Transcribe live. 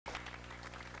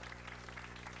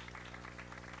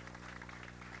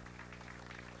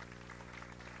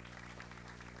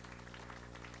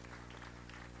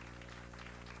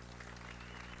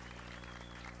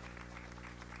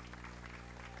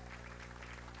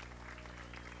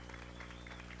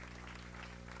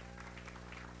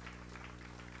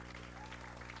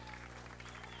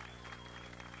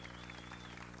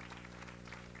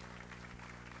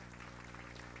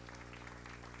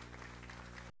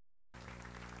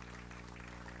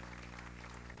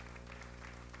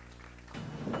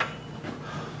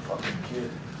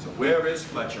Where is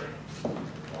Fletcher?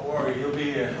 Don't worry, he'll be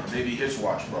here. Maybe his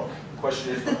watch broke.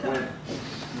 Question is, when?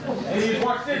 Maybe his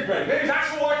watch did break. Maybe his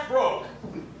actual watch broke.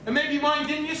 And maybe mine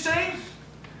didn't, you say?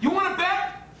 You want to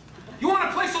bet? You want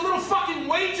to place a little fucking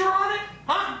wager on it?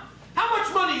 Huh? How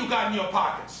much money you got in your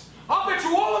pockets? I'll bet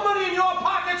you all the money in your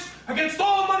pockets against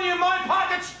all the money in my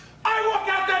pockets. I walk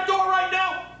out that door right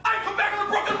now, I come back with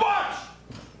a broken watch!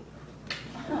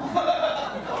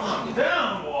 Calm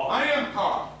down, Walt. I am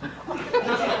calm.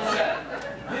 Just upset.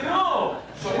 I know.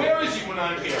 So where is he when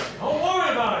I'm here? Don't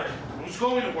worry about it. Who's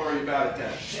going to worry about it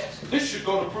then? Shit. This should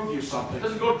go to prove you something. It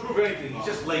doesn't go to prove anything. He's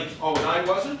just late. Oh, and I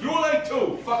wasn't? You were late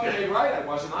too. Fucking ain't right, I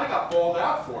wasn't. I got balled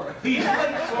out for it. He's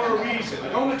late for a reason. I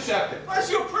don't accept it. That's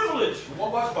your privilege.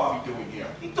 What was Bobby doing here?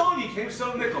 He told you he came to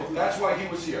sell a nickel. That's why he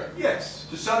was here. Yes.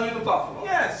 To sell you the buffalo.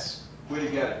 Yes. Where'd he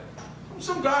get it? From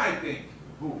some guy, I think.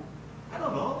 Who? I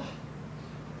don't know.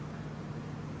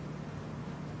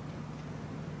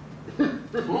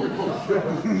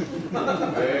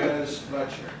 Where's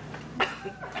Fletcher? I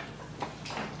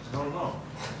don't know.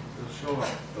 He'll show up.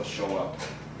 He'll show up.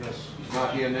 Yes. He's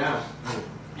not here now.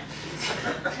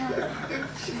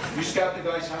 You scout the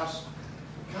guy's house?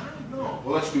 God, no.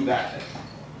 Well, let's do that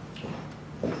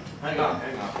then. Hang on.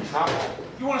 He's not home.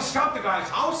 You want to scout the guy's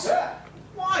house? Yeah.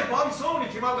 Why? Bobby saw when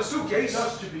he came out of the suitcase.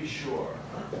 Just to be sure.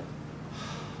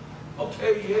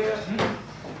 Okay, yeah.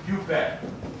 You bet.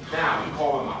 Now, we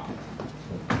call him up.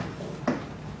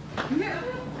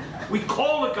 We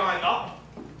call the guy up.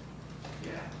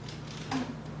 Yeah.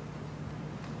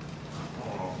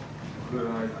 Oh, good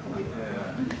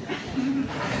idea.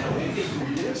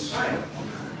 This?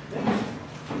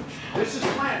 This is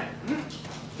planning.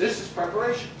 This is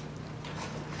preparation.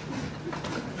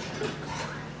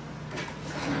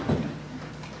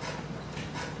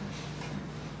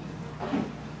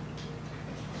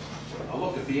 Now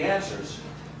look, if he answers,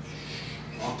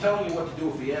 I'm telling you what to do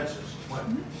if he answers. What?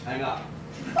 Hang up.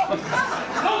 Don't do it!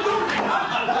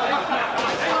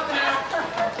 Hang up now.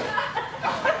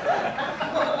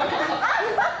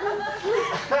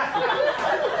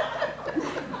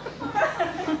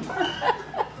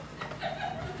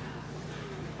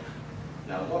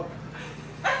 Now look,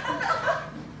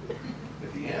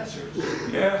 if he answers,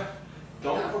 Yeah.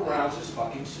 don't arouse his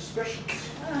fucking suspicions.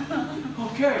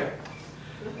 Okay.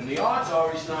 And the odds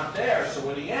are he's not there, so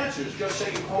when he answers, just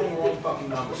say you're calling the wrong fucking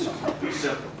number somewhere. Be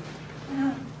simple.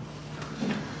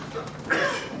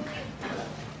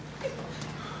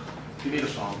 Give me the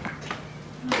phone.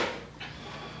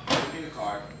 Give me the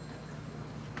card.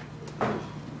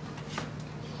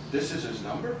 This is his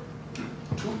number?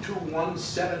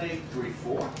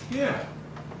 221-7834? Yeah.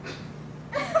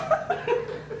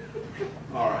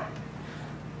 All right.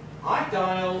 I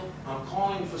dial, I'm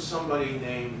calling for somebody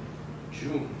named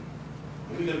June.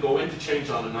 And we're going to go interchange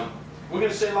on the number. We're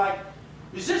going to say, like,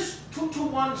 is this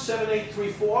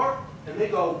 221-7834? And they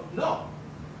go, no.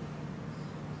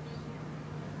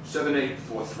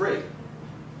 7843.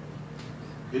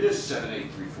 It is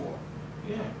 7834.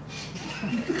 Yeah.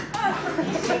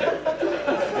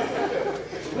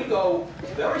 So we go,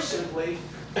 very simply,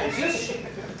 is this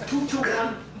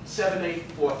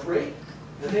 221-7843?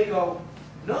 And they go,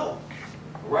 no.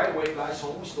 Right away, guys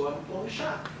home, we still haven't blown a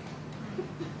shot.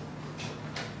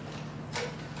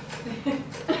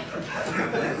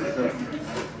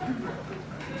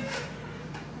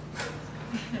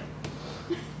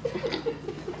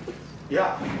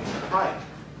 Yeah, hi.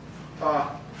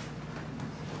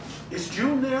 Is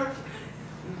June there?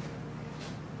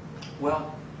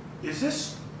 Well, is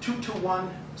this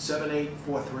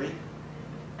 221-7843?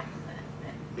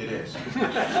 It is.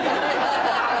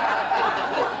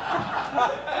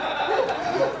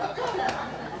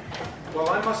 Well,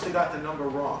 I must have got the number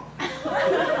wrong.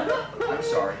 I'm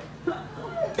sorry.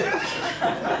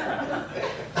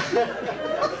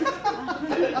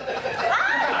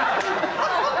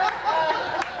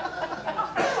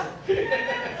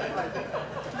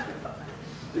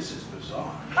 This is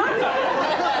bizarre.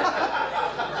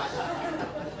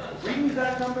 Read me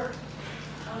that number.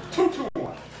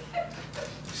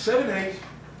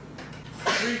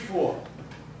 221-7834.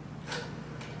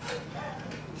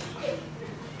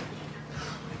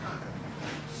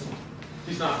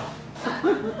 He's not home.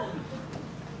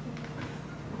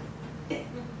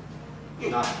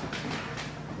 Not home.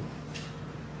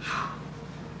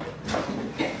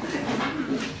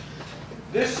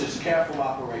 This is careful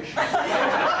operation.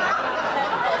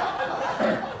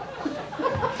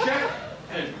 Check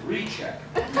and recheck.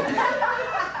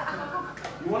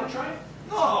 You want to try it?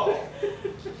 No.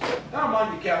 Now,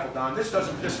 mind be careful, Don. This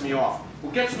doesn't piss me off.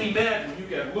 What gets me mad when you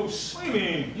get loose. What do you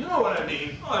mean? You know what I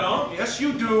mean. No, I don't. Yes,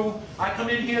 you do. I come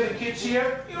in here, the kid's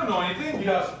here. You don't know anything. He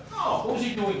doesn't. No. What was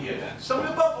he doing here then? Selling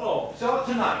the buffalo. Sell it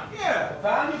tonight. Yeah. A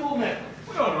valuable nickel.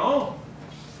 We don't know.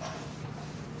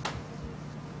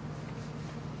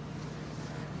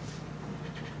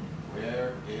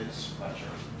 Where is Fletcher?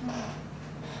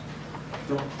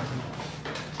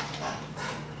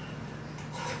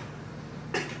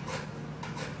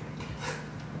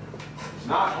 He's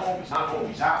not home. He's not home.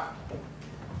 He's out.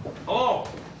 Hello.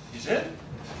 He's in?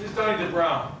 This is Donnie the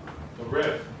Brown. The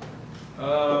Riff.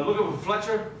 Looking for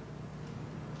Fletcher?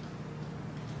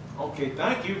 Okay,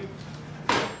 thank you.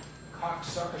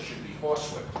 Cocksucker should be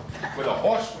horsewhipped. With a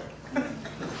horsewhip.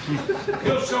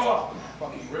 He'll show up.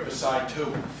 Fucking Riverside,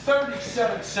 too.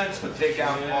 37 cents for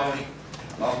takeout coffee.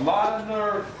 A lot of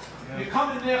nerve. You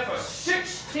come in there for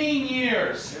 16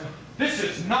 years. Yeah. This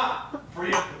is not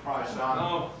free enterprise, Don.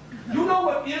 No. You know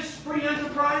what is free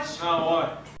enterprise? No,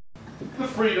 what? The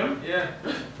freedom Yeah.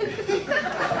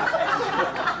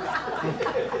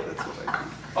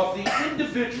 of the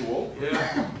individual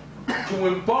Yeah. to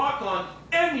embark on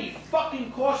any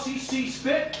fucking course he sees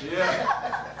fit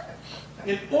Yeah.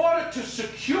 in order to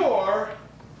secure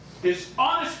his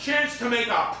honest chance to make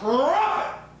a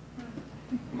profit.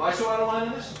 Am I so out of line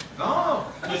in this? No.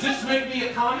 Does this make me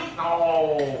a commie?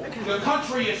 No. The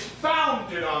country is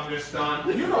founded on this, Don.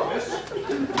 You know this.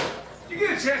 You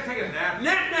get a chance to take a nap?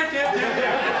 Nap.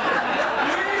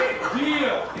 Big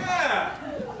deal. Yeah.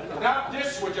 Without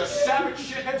this, we're just savage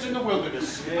shitheads in the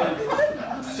wilderness.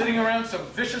 Yeah. Sitting around some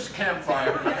vicious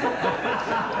campfire.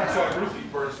 That's why Ruthie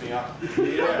burns me up.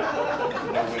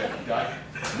 Yeah. No way, guy.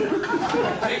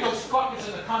 Take those fuckers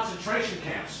in the concentration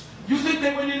camps. You think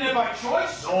they went in there by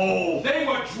choice? No. They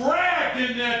were dragged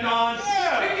in there, Don.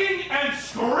 Yeah. Kicking and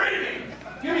screaming.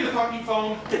 Give me the fucking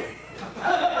phone.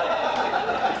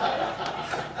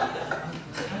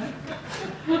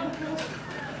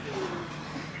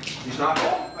 He's not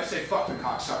home. I say fuck the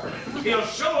cocksucker. He'll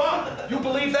show up. You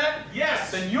believe that?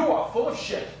 Yes. Then you are full of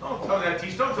shit. Don't tell me that,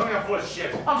 Teach. Don't tell me I'm full of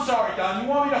shit. I'm sorry, Don. You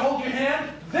want me to hold your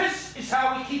hand? This is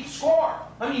how we keep score.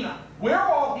 I mean, we're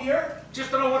all here.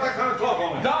 Just don't know what that kind of talk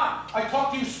on me. Don, I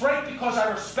talk to you straight because I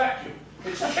respect you.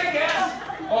 It's kick-ass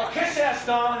or kiss-ass,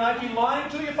 Don, and I'd be lying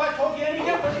to you if I told you any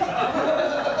different.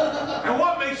 And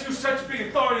what makes you such a big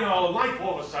authority in our life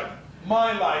all of a sudden?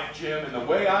 My life, Jim, and the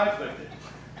way I've lived it.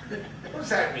 What does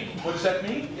that mean? What does that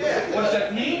mean? Yeah. What does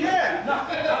that mean? Yeah.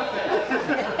 Nothing.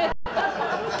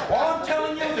 All I'm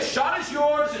telling you, the shot is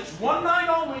yours. It's one night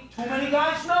only. Too many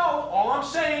guys know. All I'm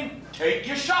saying, take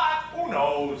your shot. Who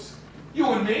knows? You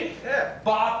and me. Yeah.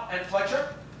 Bob and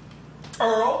Fletcher.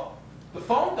 Earl. The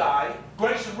phone guy.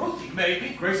 Grace and Ruthie,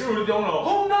 maybe. Grayson really don't know.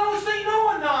 Who knows they know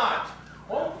or not?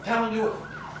 Well, I'm telling you.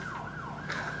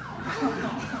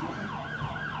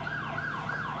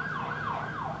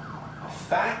 A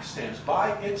fact stands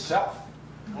by itself.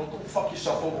 Well, don't fuck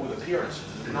yourself over with appearances.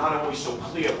 It's not always so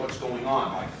clear what's going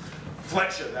on. Like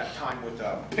Fletcher that time with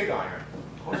the pig iron.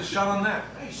 What's the shot on that?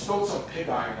 He stole some pig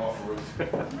iron off of Ruth.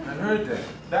 I heard that.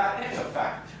 That is a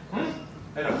fact.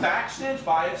 And a fact stands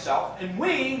by itself, and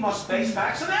we must face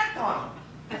facts and act on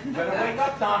them. You better wake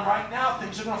up, Don, right now.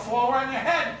 Things are going to fall around your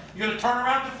head. You're going to turn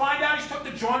around to find out he's took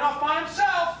the joint off by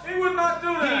himself. He would not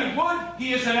do that. He would.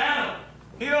 He is an animal.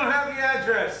 He don't have the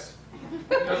address. He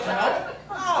doesn't know.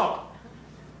 No.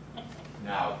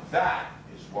 Now that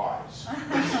is wise.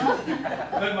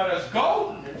 Then let us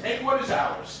go and take what is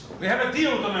ours. We have a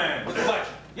deal with the man. With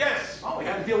Fletcher. Yes. Oh, we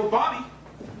had to deal with Bobby.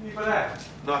 What do you mean by that?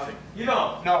 Nothing. You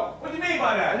don't? No. What do you mean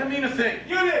by I that? didn't mean a thing.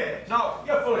 You did. No.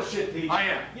 You're full of shit, Teach. I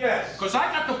am. Yes. Because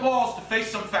I got the balls to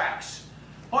face some facts.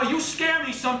 Oh, you scare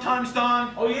me sometimes,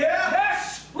 Don. Oh, yeah?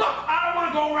 Yes! Look, I don't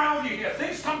want to go around with you here.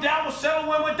 Things come down, we'll settle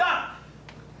when we're done.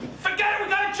 Forget it, we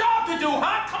got a job to do,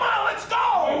 huh? Come on, let's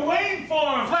go! We're waiting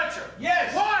for him. Fletcher.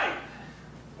 Yes. Why?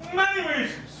 Many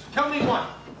reasons. Tell me one.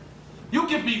 You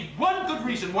give me one good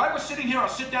reason why we're sitting here. I'll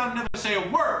sit down and never say a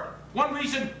word. One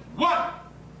reason, one.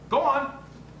 Go on.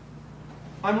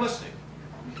 I'm listening.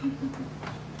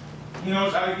 He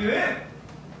knows how to get in.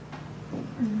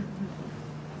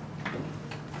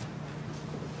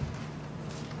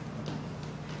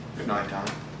 Good night, Don.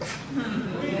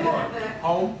 Where you going?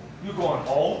 Home? You going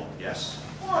home? Yes.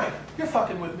 Why? You're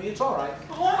fucking with me. It's all right.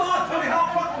 Hold on. Tell me how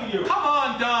I'm fucking with you. Come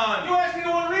on, Don. You asked me the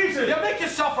one reason. You make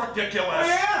yourself ridiculous. Oh,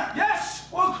 yeah? Yes.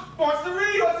 Well, what's the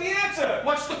reason? What's the answer?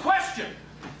 What's the question?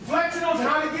 Fletcher knows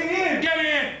how to get in. Get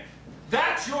in.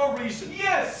 That's your reason.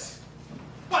 Yes.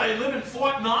 What, I live in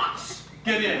Fort Knox?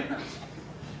 Get in.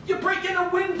 You break in a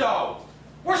window.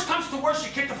 Worst comes to worst,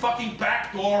 you kick the fucking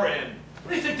back door in. What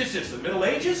do you think this is, the Middle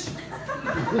Ages?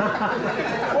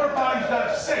 What about he's got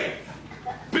a safe?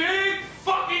 Big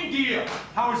fucking deal.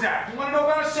 How is that? You want to know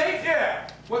about a safe? Yeah.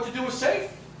 What to do with safe?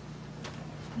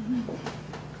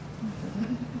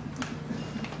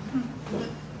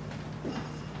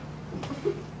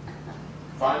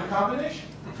 Find the combination.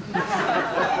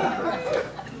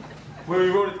 Where he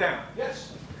wrote it down.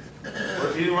 Yes. What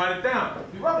if he didn't write it down?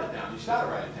 He wrote it down. He's got to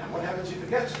write it down. What happens if he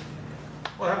forgets it?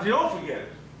 What happens if you don't forget it?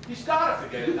 He's got to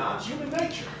forget it now. It's human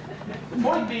nature. The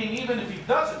point being, even if he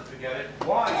doesn't forget it,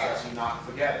 why does he not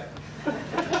forget it?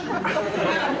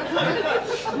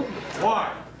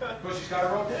 Why? Because he's got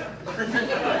it wrote down.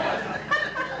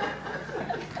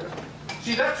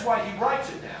 See, that's why he writes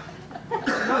it down.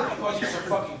 Not because he's some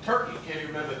fucking turkey, can't even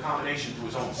remember the combination to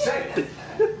his own safe.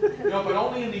 You know, but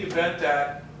only in the event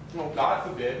that, you know, God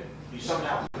forbid, he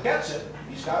somehow forgets it,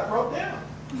 he's got it wrote down.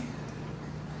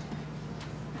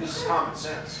 This is common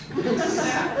sense. I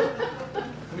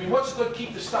mean, what's good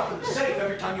keep the stuff in the safe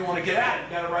every time you want to get at it?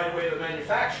 You got to write away to the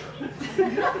manufacturer.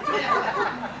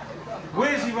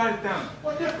 Where does he write it down?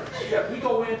 What difference? Yeah, we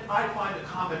go in, I find a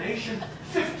combination,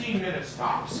 15 minutes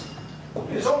tops.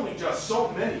 There's only just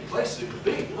so many places it could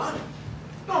be, huh?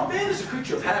 No, man is a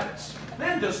creature of habits.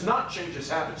 Man does not change his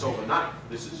habits overnight.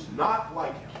 This is not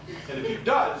like him. And if he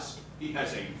does, he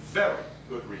has a very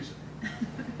good reason.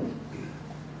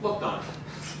 Look, Don,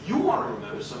 you want to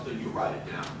remember something, you write it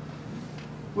down.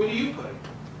 Where do you put it?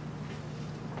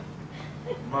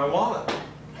 My wallet.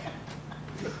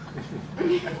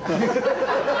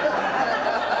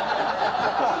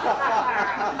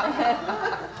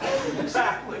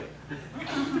 Exactly.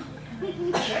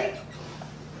 Okay?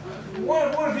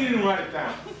 What if he didn't write it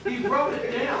down? He wrote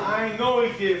it down. I know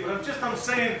he did, but I'm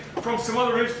saying from some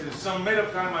other instance, some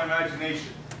made-up guy in my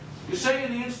imagination. You're saying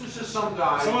in the instance of some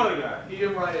guy... Some other guy. He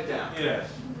didn't write it down. Yes.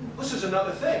 This is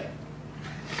another thing.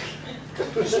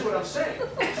 You see what I'm saying?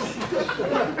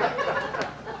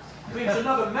 I mean, it's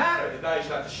another matter. The guy's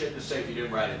got the shit in the safe, he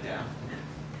didn't write it down.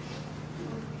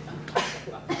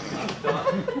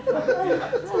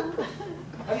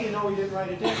 How do you know he didn't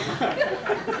write it down?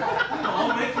 No,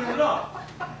 I'm making it up.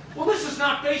 Well, this is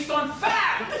not based on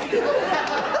fact. You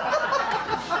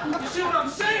see what I'm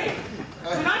saying?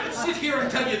 I mean, I can sit here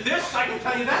and tell you this, I can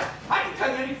tell you that, I can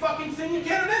tell you any fucking thing you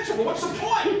can't imagine. Well, what's the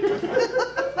point?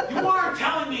 You aren't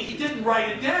telling me he didn't write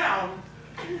it down.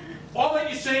 All that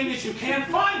you're saying is you can't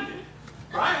find it,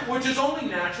 right? Which is only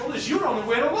natural, is you don't know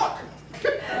where to look.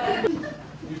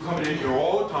 You coming in here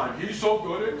all the time. He's so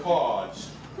good at cards.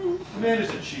 The man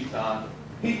isn't cheat, Don.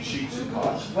 He cheats at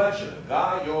cards. Fletcher, the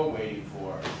guy you're waiting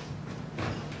for.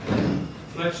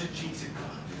 Fletcher cheats at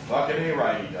cards. Fucking ain't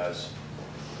right, he does.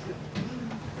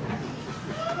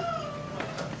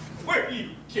 Where do you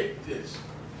get this?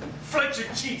 Fletcher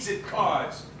cheats at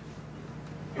cards.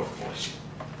 You're foolish.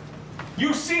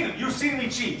 You've seen him. You've seen him, he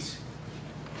cheats.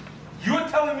 You're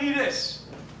telling me this.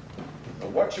 The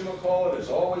whatchamacallit is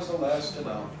always the last to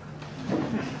know.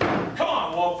 Come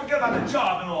on, Walt. Forget about the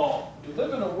job and all. You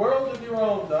live in a world of your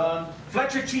own, Don.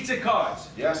 Fletcher cheats at cards.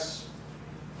 Yes.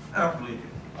 I don't believe you.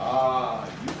 Ah,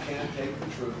 you can't take the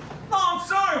truth. No, I'm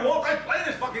sorry, Walt. I play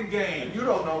this fucking game. And you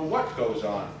don't know what goes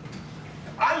on.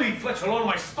 I leave Fletcher alone in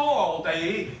my store all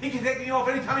day. He can take me off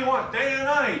anytime he wants, day and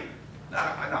night.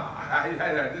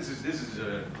 No, this is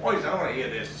poison. I don't want to hear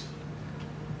this.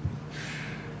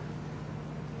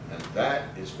 And that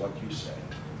is what you say.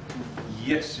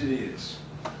 Yes, it is.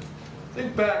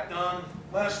 Think back, Don.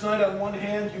 Last night, on one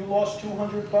hand, you lost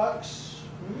 $200.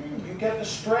 You get the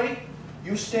straight.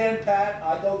 You stand pat.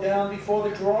 I go down before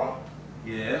the draw.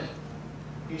 Yeah.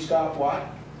 He's got what?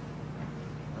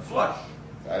 A flush.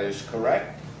 That is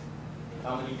correct.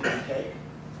 How many did he take?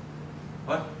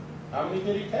 What? How many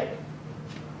did he take?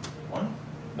 One?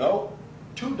 No.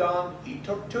 2, Don. He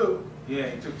took 2. Yeah,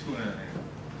 he took 2 in there.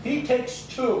 He takes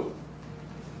 2.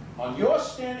 On your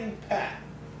standing pat,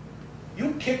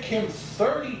 you kick him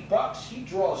 $30. He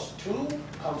draws 2,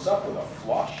 comes up with a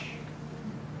flush,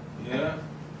 Yeah.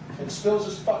 and spills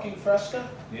his fucking Fresca?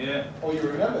 Yeah. Oh, you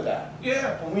remember that?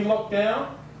 Yeah. When we look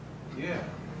down, Yeah.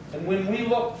 and when we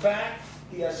look back,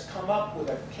 he has come up with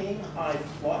a king-high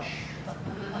flush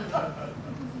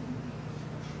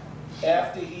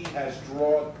after he has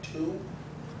drawn 2.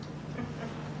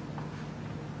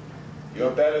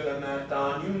 You're better than that,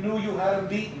 Don. You knew you had him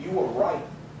beaten. You were right.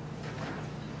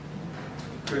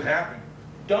 It could happen.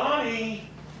 Donnie,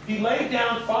 he laid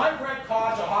down 5 red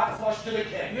cards, a hot flush to the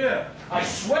king. Yeah. I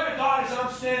swear to God, as I'm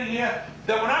standing here,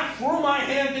 that when I threw my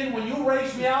hand in, when you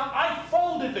raised me out, I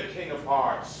folded the king of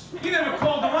hearts. You never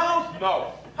called him out?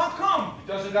 No. How come? He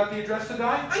doesn't got the address to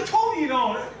die? I told you you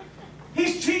don't.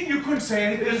 He's cheating, you couldn't say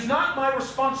It anything. is not my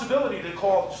responsibility to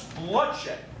cause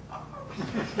bloodshed.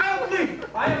 I don't believe it.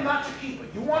 I am not your keeper.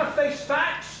 You want to face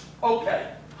facts?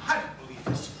 Okay. I don't believe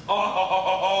this.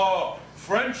 Oh,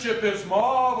 friendship is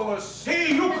marvelous.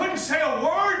 Hey, you couldn't say a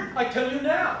word? I tell you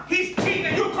now. He's cheating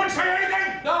and you couldn't say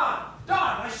anything? Don,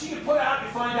 I see you put out, you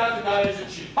find out the guy isn't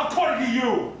cheap. According to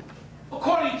you.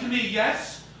 According to me,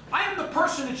 yes. I am the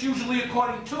person it's usually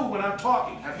according to when I'm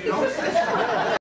talking. Have you noticed this?